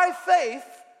 By faith,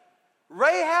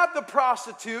 Rahab the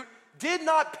prostitute did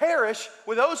not perish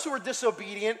with those who were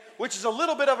disobedient, which is a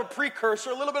little bit of a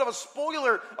precursor, a little bit of a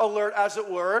spoiler alert, as it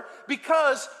were,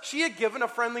 because she had given a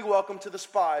friendly welcome to the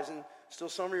spies. And still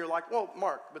some of you are like, well,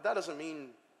 Mark, but that doesn't mean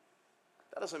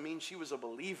she was a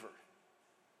believer.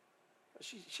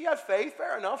 She had faith,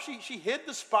 fair enough. She hid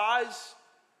the spies.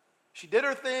 She did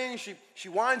her thing. She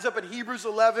winds up at Hebrews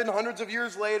 11, hundreds of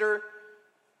years later.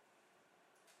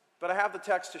 But I have the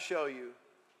text to show you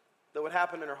that what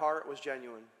happened in her heart was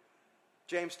genuine.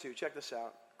 James 2, check this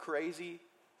out. Crazy.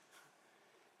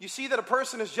 You see that a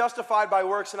person is justified by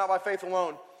works and not by faith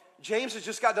alone. James has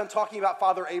just got done talking about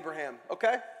Father Abraham,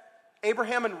 okay?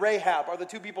 Abraham and Rahab are the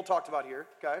two people talked about here,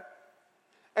 okay?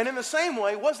 And in the same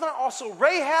way, was not also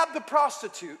Rahab the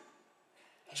prostitute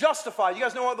justified? You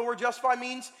guys know what the word justified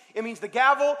means? It means the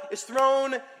gavel is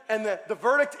thrown and the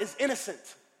verdict is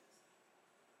innocent.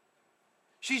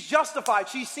 She's justified.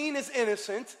 She's seen as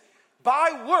innocent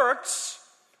by works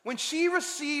when she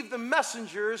received the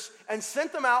messengers and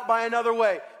sent them out by another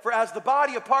way. For as the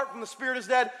body apart from the spirit is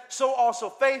dead, so also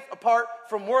faith apart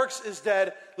from works is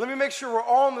dead. Let me make sure we're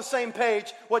all on the same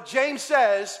page. What James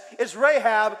says is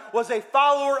Rahab was a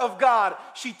follower of God.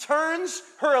 She turns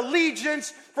her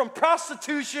allegiance from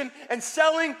prostitution and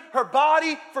selling her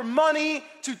body for money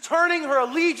to turning her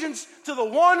allegiance to the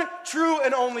one true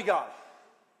and only God.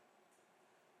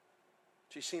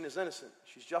 She's seen as innocent.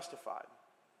 She's justified.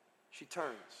 She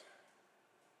turns.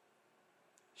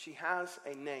 She has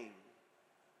a name.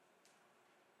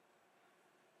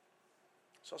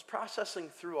 So I was processing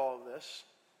through all of this.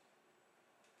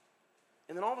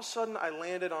 And then all of a sudden I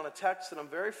landed on a text that I'm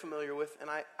very familiar with, and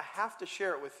I have to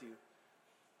share it with you.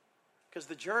 Because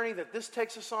the journey that this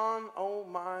takes us on, oh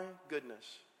my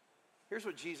goodness. Here's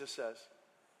what Jesus says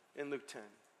in Luke 10.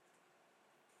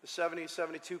 The 70,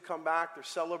 72 come back. They're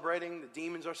celebrating. The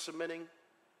demons are submitting.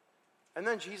 And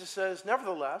then Jesus says,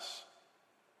 nevertheless,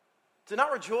 do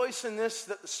not rejoice in this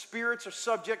that the spirits are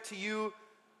subject to you,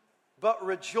 but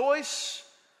rejoice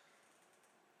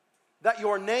that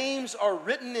your names are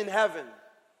written in heaven.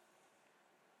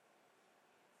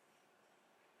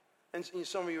 And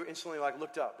some of you instantly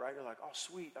looked up, right? You're like, oh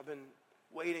sweet, I've been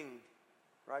waiting,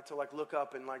 right, to look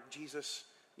up and Jesus,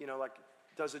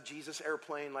 does a Jesus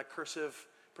airplane, cursive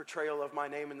portrayal of my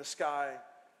name in the sky,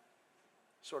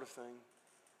 sort of thing.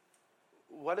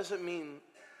 What does it mean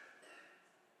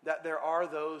that there are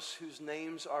those whose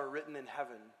names are written in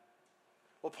heaven?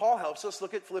 Well, Paul helps us.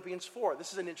 Look at Philippians 4.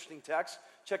 This is an interesting text.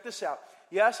 Check this out.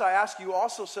 Yes, I ask you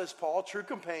also, says Paul, true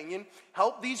companion,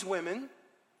 help these women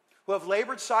who have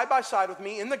labored side by side with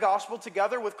me in the gospel,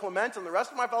 together with Clement and the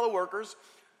rest of my fellow workers,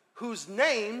 whose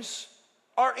names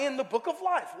are in the book of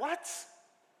life. What?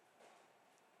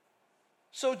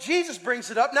 So Jesus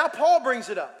brings it up. Now Paul brings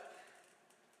it up.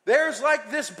 There's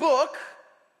this book,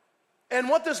 and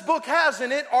what this book has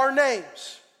in it are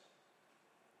names.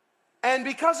 And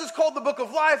because it's called the book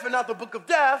of life and not the book of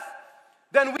death,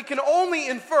 then we can only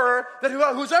infer that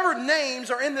whoever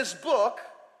names are in this book,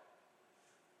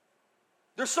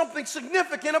 there's something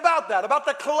significant about that, about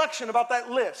that collection, about that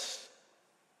list.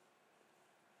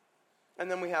 And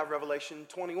then we have Revelation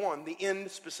 21, the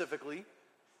end specifically.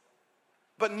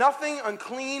 But nothing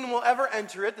unclean will ever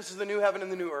enter it. This is the new heaven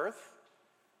and the new earth.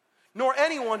 Nor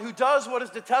anyone who does what is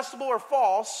detestable or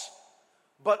false,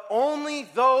 but only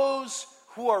those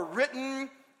who are written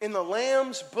in the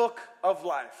Lamb's book of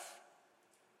life.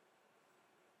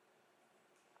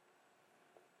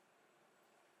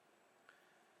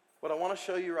 What I want to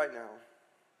show you right now,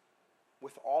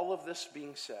 with all of this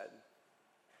being said,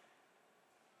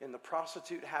 in the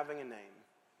prostitute having a name,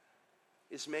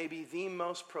 is maybe the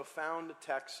most profound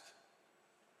text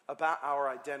about our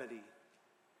identity,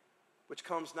 which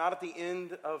comes not at the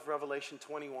end of Revelation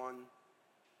 21,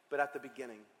 but at the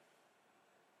beginning.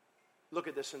 Look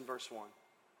at this in verse 1.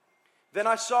 Then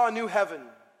I saw a new heaven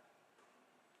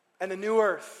and a new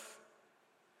earth.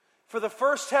 For the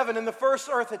first heaven and the first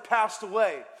earth had passed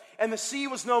away, and the sea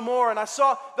was no more. And I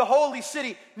saw the holy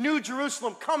city, New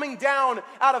Jerusalem, coming down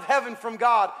out of heaven from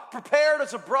God, prepared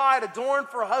as a bride adorned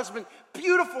for a husband.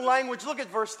 Beautiful language. Look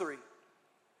at verse 3.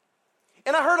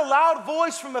 And I heard a loud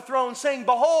voice from the throne saying,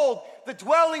 behold, the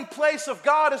dwelling place of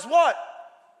God is what?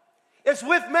 It's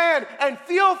with man. And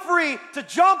feel free to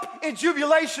jump in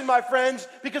jubilation, my friends,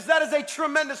 because that is a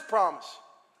tremendous promise.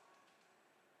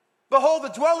 Behold, the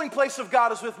dwelling place of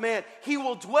God is with man. He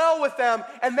will dwell with them,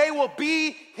 and they will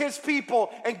be his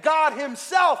people. And God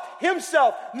himself,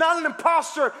 not an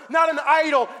imposter, not an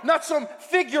idol, not some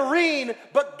figurine,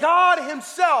 but God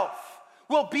himself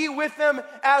will be with them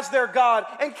as their God.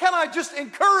 And can I just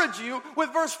encourage you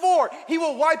with verse 4? He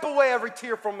will wipe away every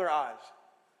tear from their eyes.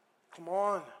 Come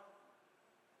on.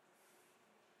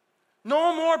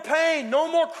 No more pain,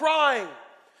 no more crying,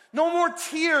 no more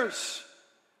tears,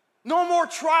 no more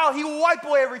trial. He will wipe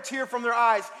away every tear from their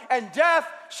eyes. And death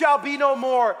shall be no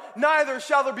more. Neither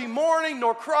shall there be mourning,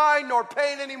 nor crying, nor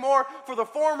pain anymore, for the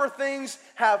former things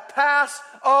have passed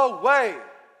away.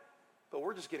 But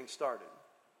we're just getting started.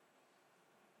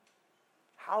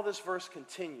 How this verse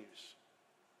continues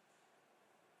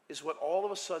is what all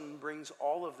of a sudden brings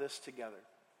all of this together.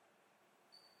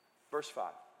 Verse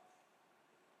 5.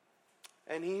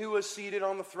 And he who was seated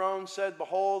on the throne said,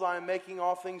 behold, I am making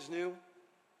all things new.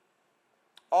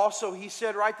 Also he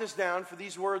said, write this down, for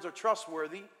these words are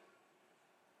trustworthy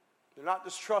They're not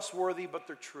just trustworthy, but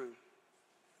they're true.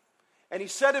 And he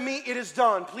said to me, it is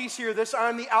done. Please hear this. I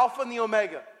am the Alpha and the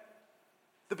Omega,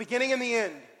 the beginning and the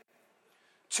end.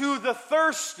 To the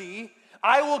thirsty,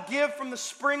 I will give from the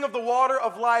spring of the water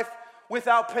of life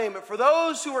without payment. For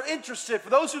those who are interested, for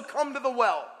those who come to the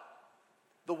well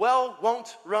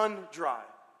won't run dry.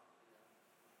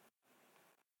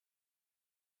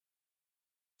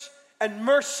 And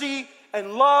mercy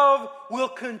and love will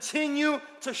continue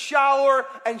to shower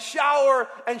and shower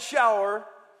and shower.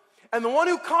 And the one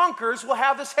who conquers will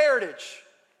have this heritage.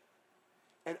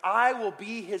 And I will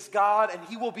be his God, and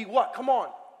he will be what? Come on.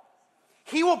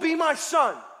 He will be my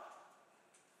son.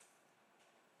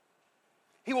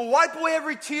 He will wipe away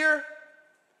every tear.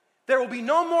 There will be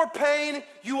no more pain.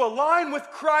 You align with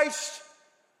Christ.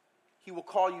 He will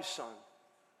call you son.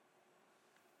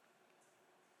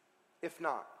 If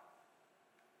not.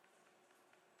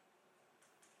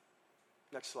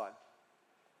 Next slide.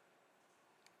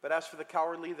 But as for the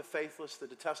cowardly, the faithless, the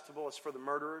detestable, as for the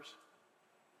murderers,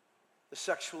 the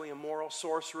sexually immoral,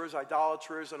 sorcerers,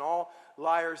 idolaters, and all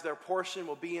liars, their portion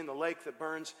will be in the lake that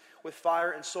burns with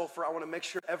fire and sulfur. I want to make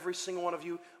sure every single one of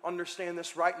you understand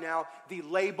this right now. The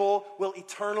label will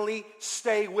eternally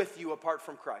stay with you apart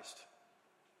from Christ.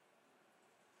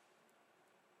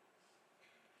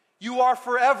 You are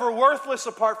forever worthless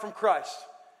apart from Christ.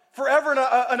 Forever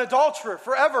an adulterer,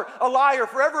 forever a liar,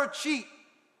 forever a cheat.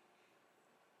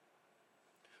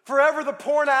 Forever the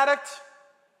porn addict,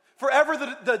 forever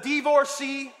the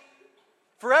divorcee,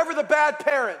 forever the bad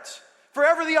parent,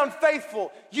 forever the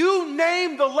unfaithful. You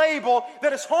name the label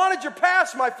that has haunted your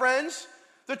past, my friends.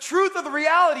 The truth of the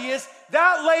reality is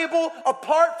that label,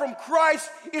 apart from Christ,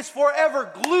 is forever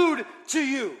glued to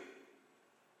you.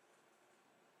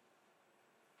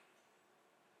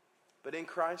 But in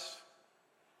Christ,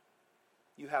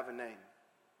 you have a name.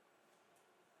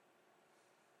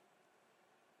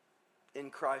 In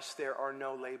Christ, there are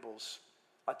no labels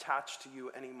attached to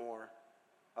you anymore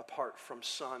apart from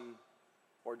son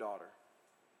or daughter.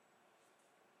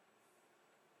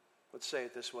 Let's say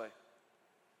it this way.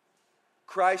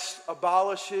 Christ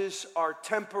abolishes our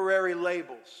temporary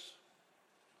labels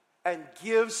and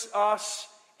gives us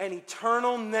an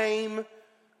eternal name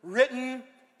written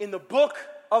in the book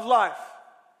of life.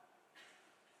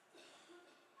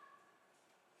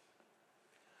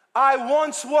 I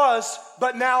once was,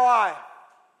 but now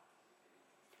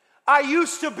I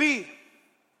used to be,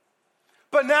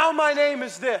 but now my name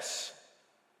is this.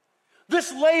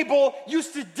 This label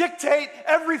used to dictate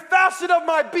every facet of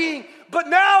my being, but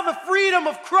now the freedom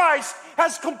of Christ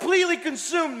has completely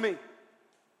consumed me.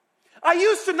 I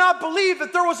used to not believe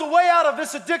that there was a way out of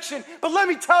this addiction, but let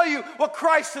me tell you what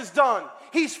Christ has done.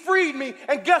 He's freed me,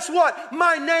 and guess what?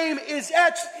 My name is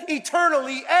etched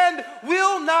eternally and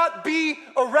will not be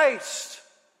erased.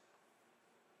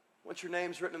 Once your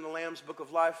name's written in the Lamb's book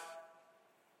of life,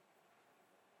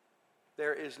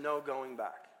 there is no going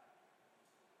back.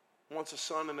 Once a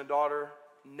son and a daughter,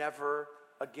 never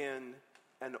again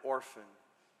an orphan.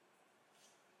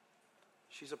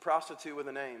 She's a prostitute with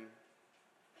a name.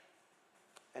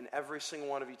 And every single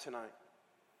one of you tonight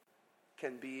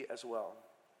can be as well.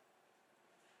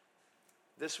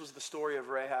 This was the story of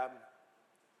Rahab.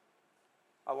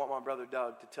 I want my brother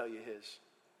Doug to tell you his.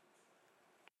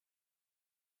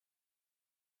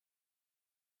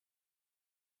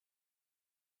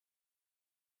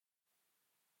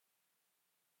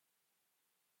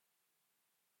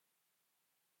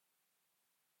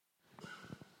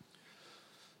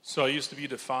 So I used to be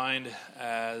defined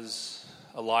as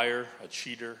a liar, a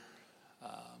cheater,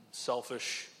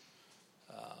 selfish,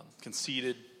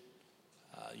 conceited,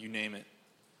 you name it.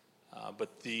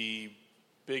 But the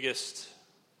biggest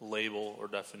label or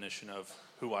definition of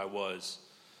who I was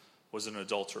an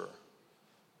adulterer.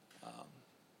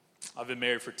 I've been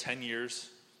married for 10 years,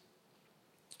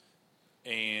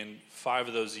 and 5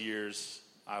 of those years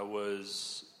I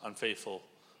was unfaithful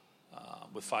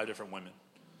with 5 different women.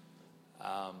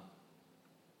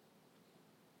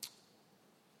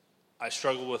 I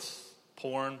struggled with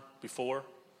porn before,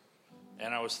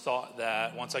 and I was thought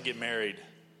that once I get married,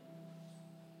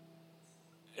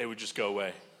 it would just go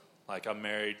away. Like, I'm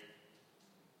married,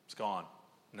 it's gone.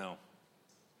 No.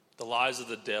 The lies of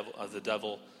the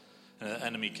devil and the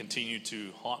enemy continue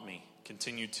to haunt me,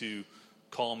 continue to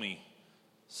call me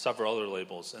several other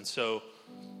labels. And so,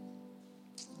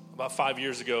 about 5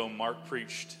 years ago, Mark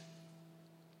preached,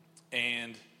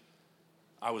 and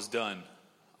I was done.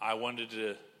 I wanted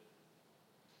to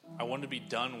be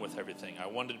done with everything. I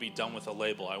wanted to be done with a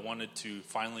label. I wanted to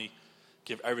finally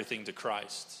give everything to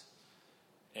Christ.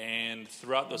 And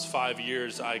throughout those 5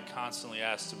 years, I constantly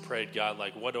asked and prayed God,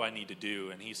 like, what do I need to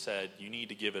do? And he said, you need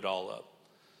to give it all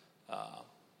up.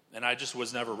 And I just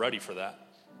was never ready for that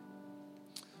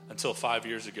until 5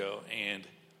 years ago. And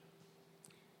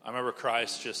I remember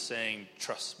Christ just saying,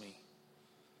 trust me.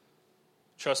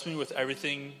 Trust me with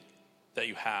everything that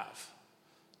you have.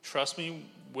 Trust me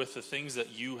with the things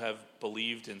that you have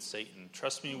believed in Satan.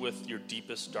 Trust me with your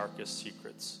deepest, darkest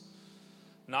secrets.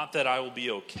 Not that I will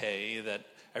be okay, that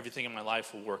everything in my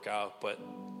life will work out, but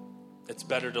it's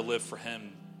better to live for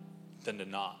him than to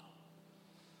not.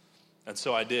 And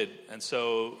so I did. And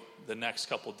so the next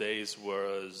couple days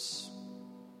was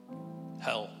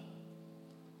hell.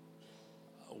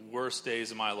 Worst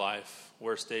days of my life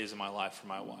for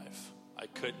my wife. I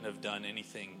couldn't have done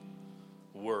anything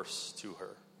worse to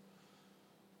her.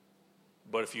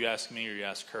 But if you ask me or you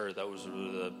ask her, that was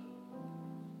really the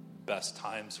best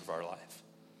times of our life.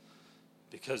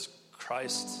 Because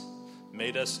Christ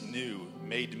made us new,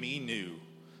 made me new,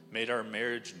 made our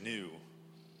marriage new.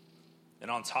 And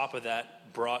on top of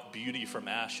that, brought beauty from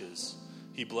ashes.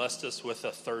 He blessed us with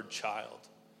a third child.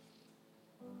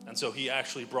 And so he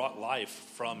actually brought life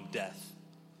from death.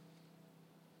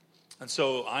 And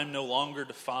so I'm no longer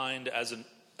defined as an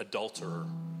adulterer.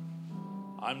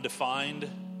 I'm defined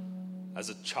as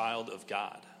a child of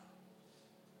God.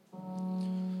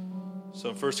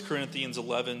 So in 1 Corinthians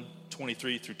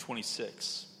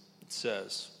 11:23-26, it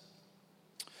says,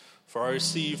 "For I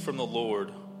received from the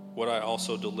Lord what I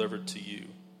also delivered to you,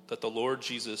 that the Lord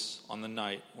Jesus, on the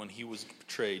night when he was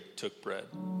betrayed, took bread.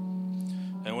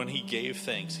 And when he gave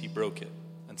thanks, he broke it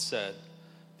and said,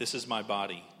 'This is my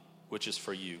body, which is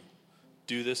for you.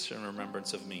 Do this in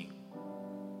remembrance of me.'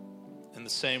 In the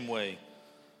same way,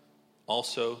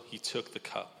 also he took the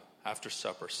cup after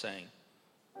supper, saying,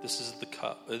 'This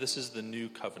is the new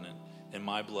covenant in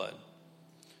my blood.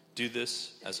 Do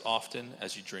this as often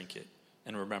as you drink it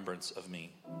in remembrance of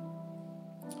me.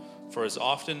 For as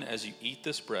often as you eat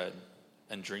this bread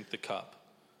and drink the cup,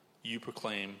 you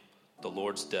proclaim the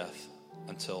Lord's death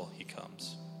until he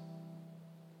comes.'"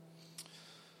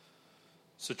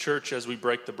 So church, as we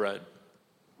break the bread,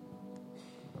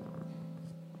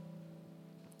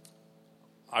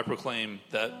 I proclaim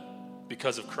that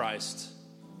because of Christ,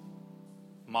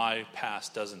 my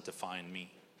past doesn't define me.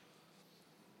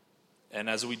 And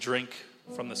as we drink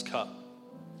from this cup,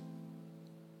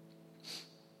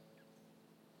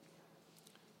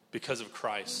 because of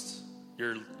Christ,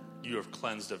 you are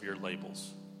cleansed of your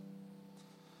labels.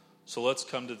 So let's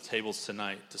come to the tables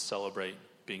tonight to celebrate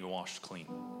being washed clean.